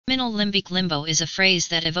Liminal limbic limbo is a phrase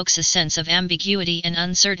that evokes a sense of ambiguity and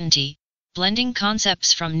uncertainty, blending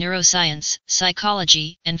concepts from neuroscience,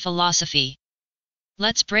 psychology, and philosophy.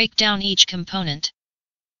 Let's break down each component.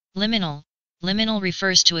 Liminal. Liminal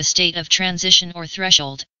refers to a state of transition or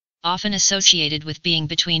threshold, often associated with being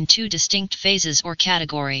between two distinct phases or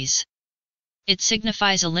categories. It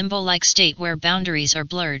signifies a limbo-like state where boundaries are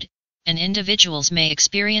blurred, and individuals may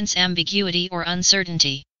experience ambiguity or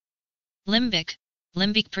uncertainty. Limbic.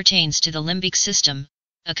 Limbic pertains to the limbic system,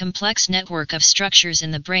 a complex network of structures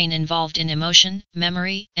in the brain involved in emotion,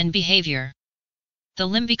 memory, and behavior. The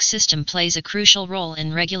limbic system plays a crucial role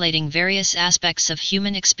in regulating various aspects of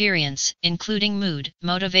human experience, including mood,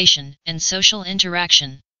 motivation, and social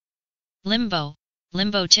interaction. Limbo.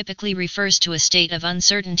 Limbo typically refers to a state of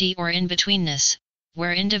uncertainty or in-betweenness,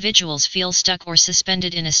 where individuals feel stuck or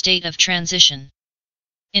suspended in a state of transition.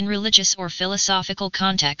 In religious or philosophical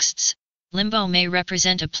contexts, limbo may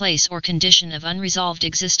represent a place or condition of unresolved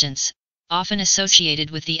existence, often associated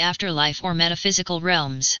with the afterlife or metaphysical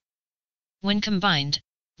realms. When combined,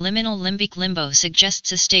 liminal limbic limbo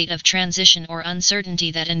suggests a state of transition or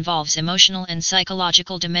uncertainty that involves emotional and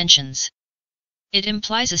psychological dimensions. It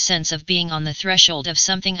implies a sense of being on the threshold of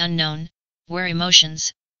something unknown, where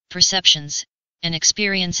emotions, perceptions, and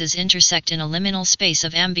experiences intersect in a liminal space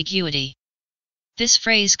of ambiguity. This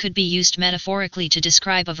phrase could be used metaphorically to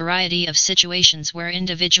describe a variety of situations where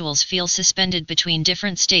individuals feel suspended between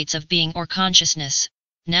different states of being or consciousness,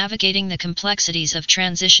 navigating the complexities of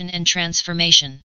transition and transformation.